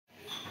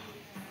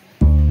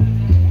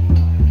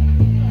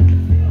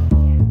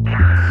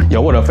Yo,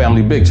 what up,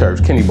 family? Big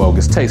Church, Kenny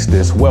Bogus. Taste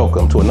this.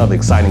 Welcome to another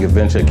exciting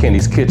adventure at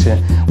Kenny's Kitchen.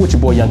 With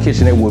your boy, Young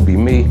Kitchen, it would be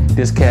me,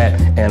 this cat.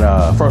 And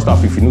first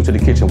off, if you're new to the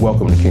kitchen,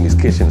 welcome to Kenny's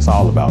Kitchen. It's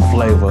all about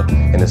flavor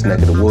in this neck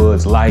of the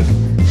woods. Like,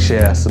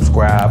 share,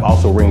 subscribe.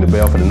 Also ring the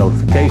bell for the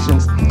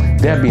notifications.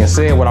 That being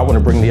said, what I want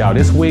to bring to y'all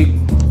this week,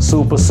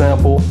 super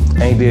simple.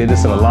 Ain't did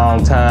this in a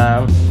long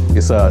time.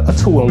 It's a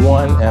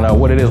 2-in-1. And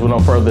what it is, with no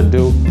further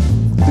ado,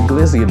 the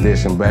Glizzy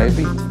edition,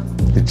 baby.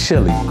 The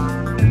chili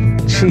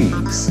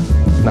cheese.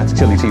 Not the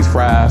chili cheese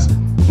fries,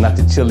 not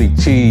the chili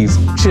cheese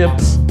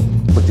chips,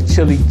 but the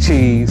chili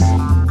cheese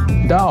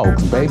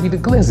dogs, baby, the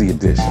Glizzy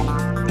edition.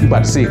 You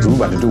about to see it, because we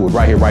about to do it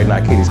right here, right now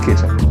at Kenny's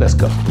Kitchen. Let's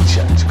go.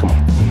 Come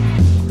on.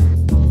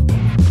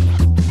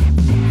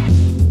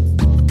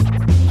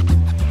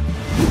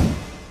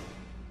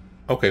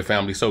 Okay,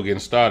 family, so getting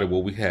started,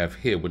 what we have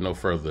here, with no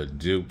further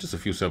ado, just a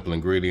few simple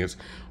ingredients.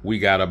 We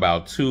got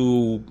about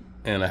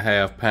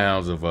 2.5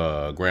 pounds of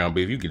ground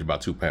beef. You get about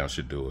 2 pounds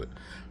should do it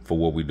for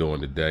what we're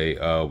doing today.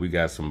 We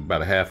got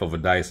about a half of a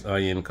diced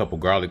onion, a couple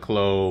garlic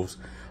cloves.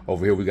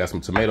 Over here we got some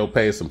tomato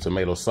paste, some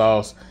tomato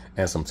sauce,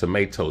 and some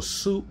tomato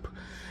soup.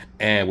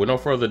 And with no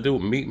further ado,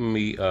 meet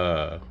me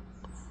at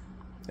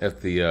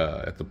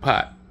the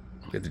pot,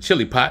 at the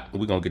chili pot.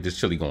 We're gonna get this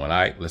chili going. All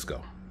right, let's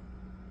go.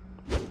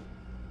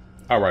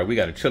 All right, we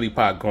got a chili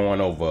pot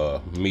going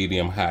over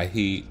medium high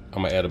heat.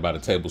 I'm gonna add about a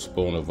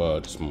tablespoon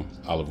of just some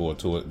olive oil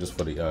to it, just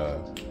for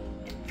the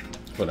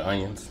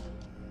onions.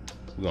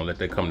 We're gonna let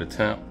that come to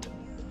temp.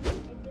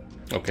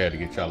 Okay, to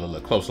get y'all a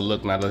little closer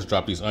look, now let's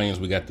drop these onions.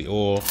 We got the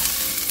oil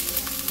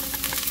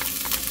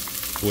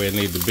where it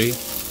needs to be.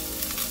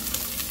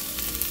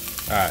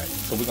 All right,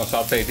 so we're gonna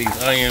saute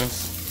these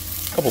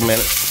onions a couple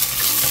minutes.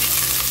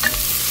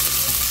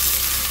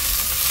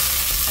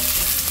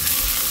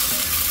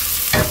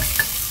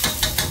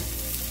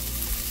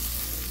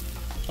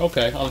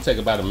 Okay, only take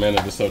about a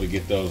minute or so to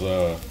get those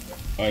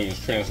onions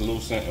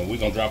translucent, and we're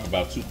gonna drop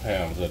about 2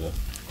 pounds of the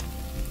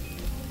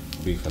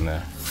beef in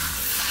there.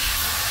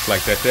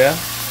 Like that there.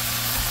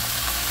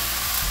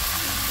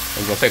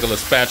 We're gonna take a little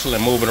spatula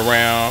and move it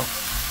around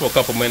for a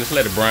couple minutes,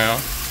 let it brown.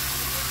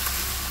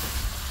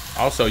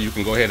 Also, you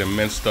can go ahead and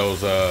mince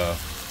those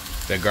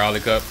that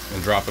garlic up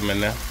and drop them in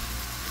there.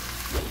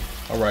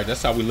 All right,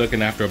 that's how we're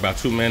looking after about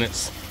 2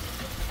 minutes.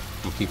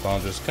 I'm gonna keep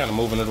on just kind of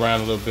moving it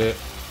around a little bit.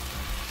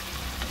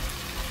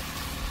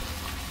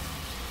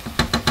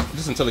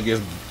 Just until it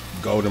gets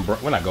golden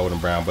brown. Well, not golden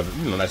brown, but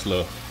you know, nice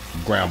little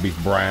ground beef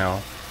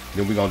brown.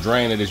 Then we're gonna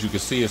drain it. As you can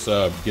see, it's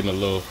getting a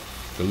little,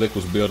 the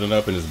liquid's building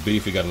up in this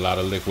beef. It got a lot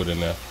of liquid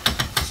in there.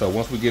 So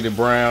once we get it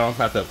brown,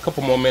 after a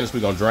couple more minutes, we're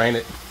gonna drain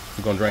it.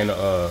 We're gonna drain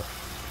the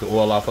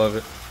oil off of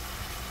it.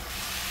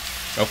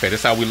 Okay,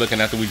 that's how we're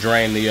looking after we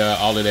drain the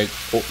all of that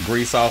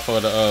grease off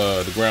of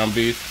the ground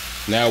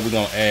beef. Now we're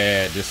gonna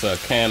add this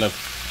can of,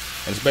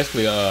 and it's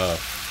basically an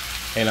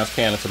 8-ounce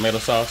can of tomato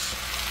sauce.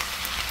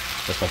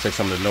 That's gonna take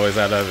some of the noise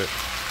out of it.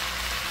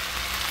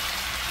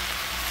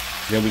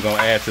 Then we're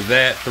gonna add to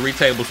that 3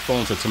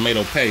 tablespoons of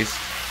tomato paste,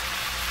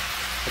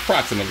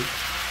 approximately.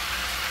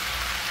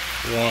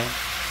 1,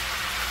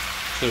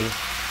 2.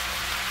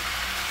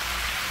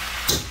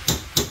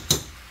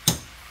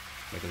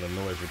 Make a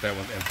little noise with that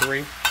one. And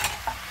 3.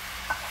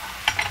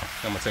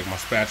 I'm gonna take my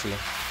spatula,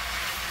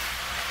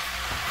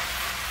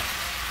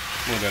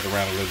 move that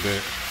around a little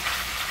bit.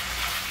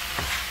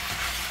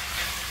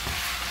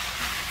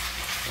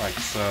 Like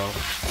so.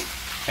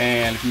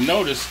 And if you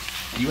notice,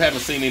 you haven't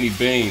seen any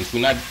beans.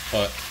 We're not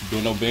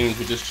doing no beans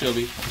with this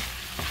chili.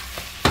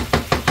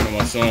 And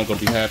my son gonna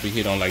be happy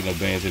he don't like no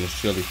beans in his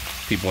chili.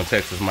 People in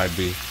Texas might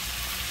be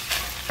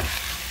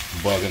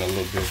bugging a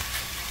little bit.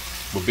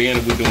 But being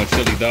that we're doing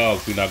chili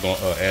dogs, we're not gonna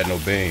add no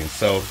beans.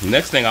 So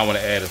next thing I wanna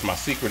add is my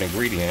secret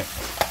ingredient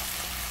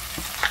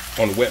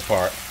on the wet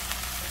part.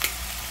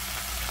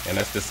 And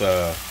that's this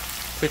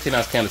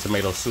 15-ounce can of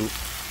tomato soup.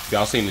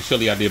 Y'all seen the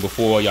chili I did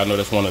before. Y'all know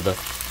that's one of the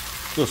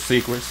little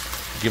secrets.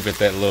 Give it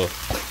that little,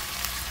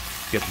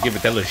 give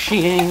it that little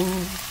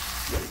sheen.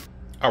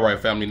 All right,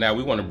 family, now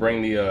we want to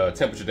bring the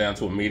temperature down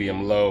to a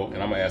medium low,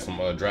 and I'm gonna add some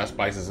dry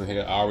spices in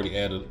here. I already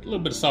added a little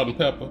bit of salt and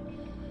pepper,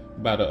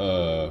 about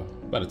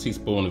a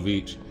teaspoon of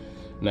each.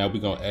 Now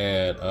we're gonna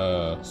add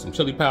some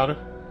chili powder,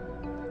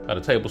 about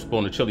a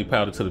tablespoon of chili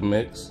powder to the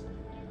mix.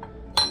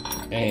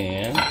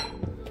 And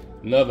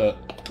another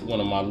one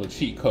of my little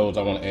cheat codes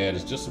I want to add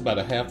is just about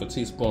a half a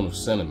teaspoon of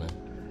cinnamon.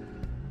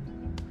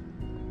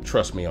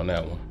 Trust me on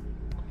that one.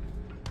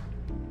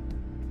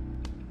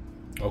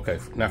 Okay,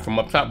 now from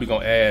up top, we're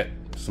gonna add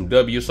some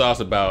W sauce,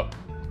 about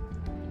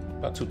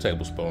 2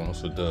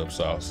 tablespoons of Dub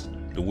sauce,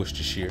 the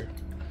Worcestershire,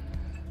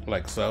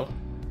 like so.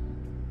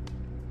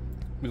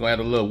 We're gonna add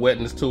a little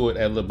wetness to it,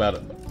 add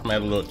a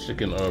little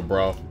chicken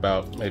broth,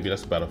 about a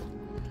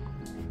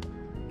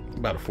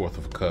 1/4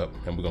 of a cup,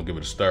 and we're gonna give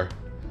it a stir.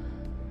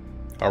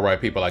 All right,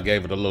 people, I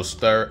gave it a little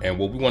stir, and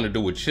what we want to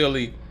do with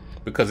chili,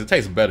 because it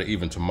tastes better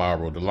even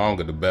tomorrow, the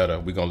longer the better,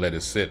 we're gonna let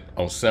it sit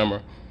on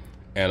simmer,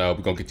 and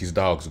we're gonna get these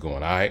dogs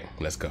going. All right,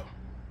 let's go.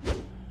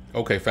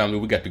 Okay, family,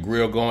 we got the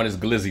grill going. It's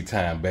glizzy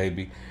time,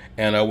 baby.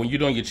 And when you're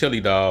doing your chili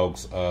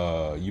dogs,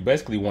 you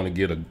basically want to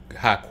get a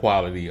high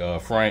quality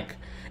frank.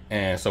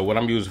 And so what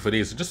I'm using for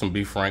this is just some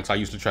beef franks. I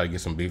used to try to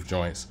get some beef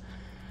joints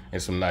and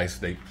some nice,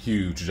 they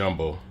huge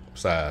jumbo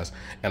size.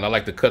 And I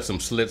like to cut some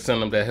slits in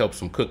them that helps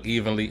them cook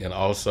evenly. And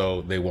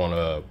also they want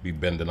to be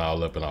bending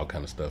all up and all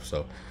kind of stuff.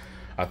 So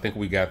I think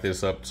we got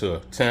this up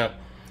to temp,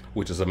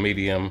 which is a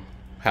medium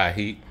high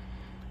heat.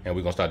 And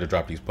we're going to start to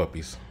drop these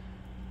puppies.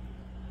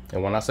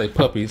 And when I say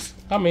puppies,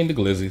 I mean the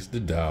glizzies, the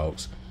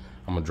dogs.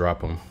 I'm gonna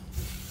drop them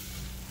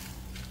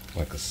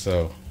like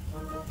so.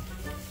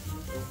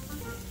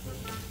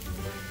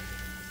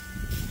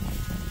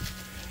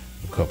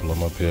 A couple of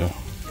them up here.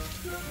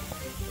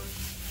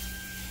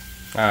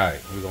 All right,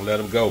 we're gonna let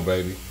them go,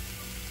 baby.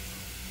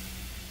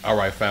 All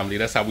right, family,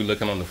 that's how we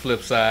looking on the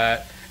flip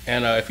side.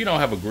 And if you don't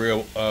have a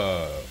grill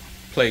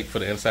plate for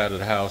the inside of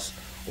the house,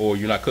 or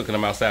you're not cooking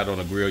them outside on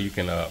the grill, you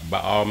can,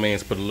 by all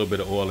means, put a little bit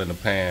of oil in the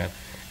pan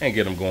and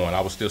get them going.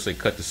 I would still say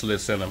cut the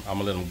slits in them. I'm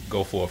gonna let them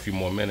go for a few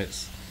more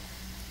minutes.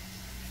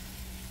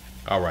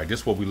 All right,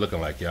 this is what we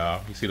looking like,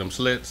 y'all. You see them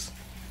slits?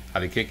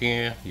 How they kick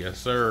in? Yes,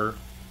 sir.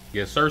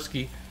 Yes,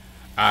 sirski.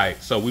 All right,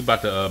 so we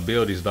about to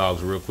build these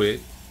dogs real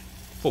quick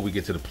before we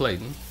get to the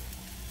plating.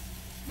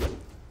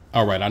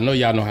 All right, I know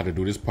y'all know how to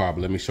do this part,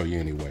 but let me show you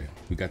anyway.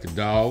 We got the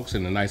dogs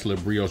in a nice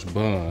little brioche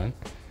bun.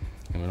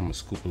 And I'm gonna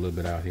scoop a little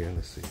bit out here.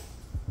 Let's see.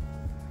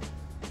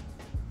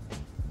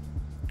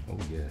 Oh,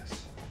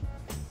 yes.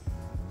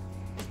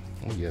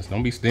 Oh yes,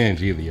 don't be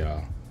stingy either,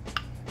 y'all.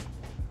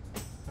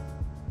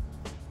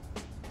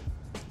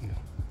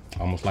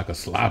 Almost like a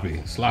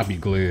sloppy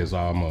glaze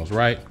almost,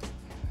 right?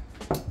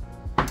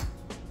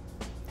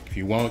 If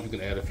you want, you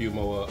can add a few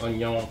more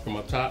onion from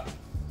up top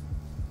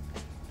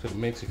to the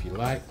mix if you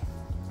like,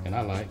 and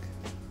I like.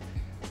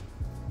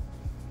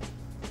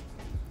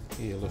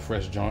 Yeah, a little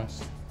fresh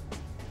joints.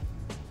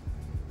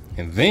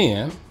 And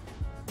then,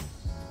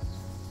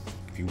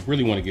 if you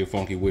really want to get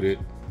funky with it,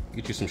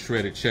 get you some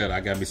shredded cheddar.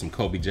 I got me some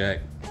Kobe Jack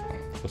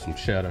or some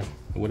cheddar,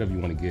 or whatever you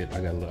want to get.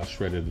 I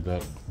shredded it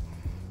up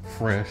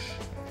fresh,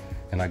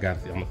 and I'm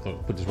gonna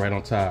put this right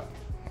on top.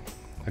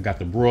 I got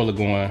the broiler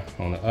going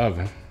on the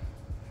oven.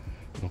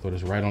 I'm gonna throw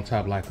this right on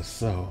top like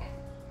so.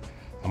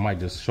 I might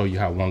just show you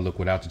how one look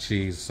without the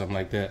cheese or something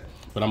like that.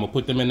 But I'm gonna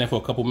put them in there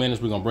for a couple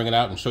minutes. We're gonna bring it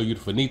out and show you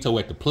the finito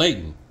at the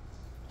plating.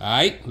 All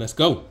right, let's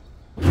go.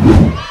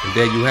 And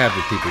there you have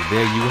it, people.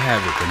 There you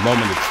have it. The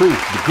moment of truth,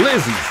 the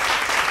glizzies.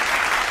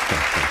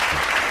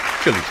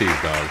 Chili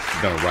cheese dogs,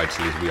 done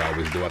righteously as we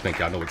always do. I think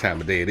y'all know what time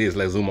of day it is.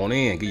 Let's zoom on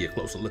in, give you a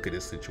closer look at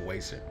this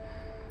situation.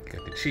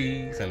 Got the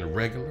cheese and the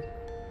regular.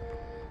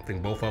 I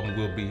think both of them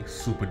will be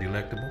super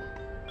delectable.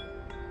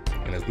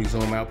 And as we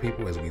zoom out,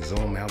 people, as we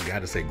zoom out,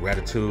 gotta say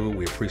gratitude.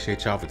 We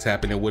appreciate y'all for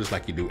tapping in with us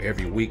like you do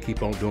every week.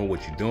 Keep on doing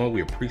what you're doing.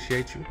 We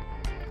appreciate you.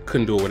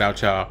 Couldn't do it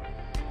without y'all.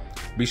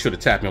 Be sure to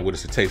tap in with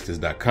us at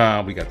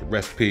tastetthis.com. We got the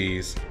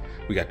recipes,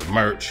 we got the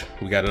merch,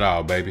 we got it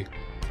all, baby.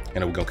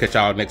 And we're gonna catch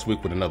y'all next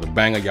week with another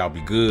banger. Y'all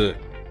be good.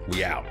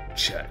 We out.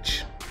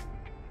 Church.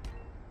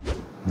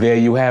 There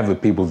you have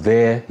it, people.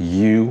 There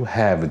you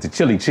have it. The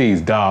chili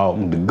cheese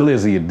dog, the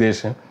glizzy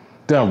edition.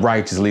 Done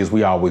righteously as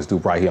we always do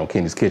right here on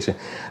Kenny's Kitchen.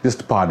 This is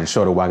the part of the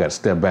show that I got to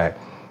step back.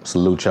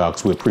 Salute y'all,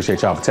 because we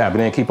appreciate y'all for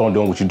tapping in. Keep on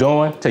doing what you're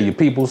doing. Tell your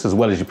peoples as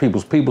well as your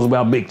peoples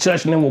about Big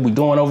Church and what we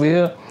doing over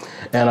here.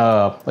 And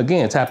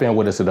again, tap in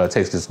with us at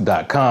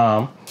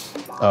tastetthis.com.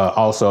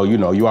 Also, you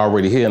know, you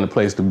already here in the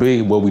place to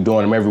be. What we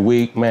doing them every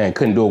week. Man,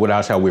 couldn't do it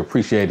without y'all. We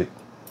appreciate it.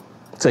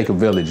 Take a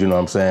village, you know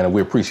what I'm saying? And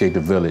we appreciate the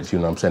village, you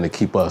know what I'm saying, to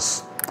keep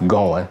us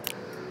going.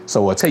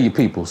 So tell your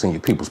peoples and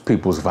your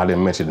peoples if I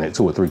didn't mention it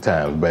 2 or 3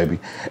 times, baby.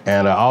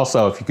 And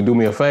also, if you could do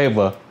me a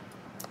favor,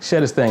 share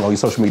this thing on your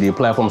social media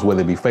platforms,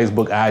 whether it be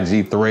Facebook,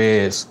 IG,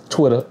 Threads,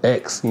 Twitter,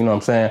 X, you know what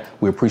I'm saying?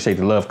 We appreciate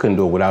the love. Couldn't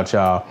do it without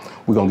y'all.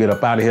 We're going to get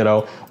up out of here,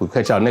 though. We'll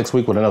catch y'all next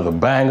week with another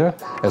banger,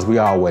 as we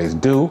always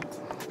do.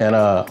 And,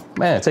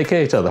 man, take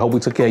care of each other. Hope we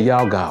took care of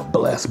y'all. God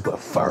bless. But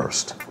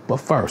first,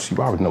 you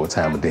already know what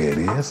time of day it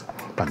is.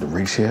 About to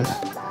reach here,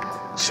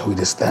 show you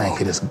this thing,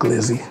 hit this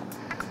glizzy.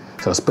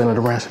 Should I spin it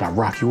around? Should I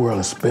rock your world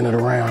and spin it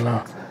around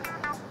now?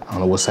 I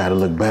don't know what side it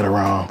look better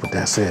on, but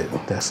that's it.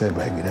 That's it,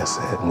 baby. That's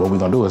it. And what we're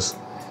going to do is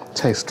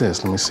taste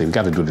this. Let me see. We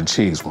got to do the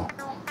cheese one.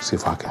 See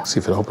if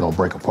it hope it don't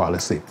break apart.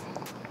 Let's see.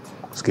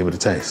 Let's give it a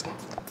taste.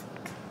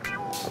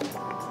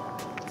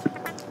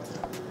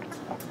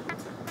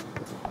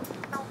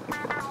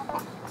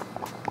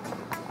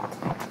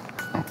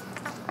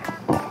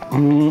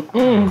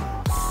 Mm-mm.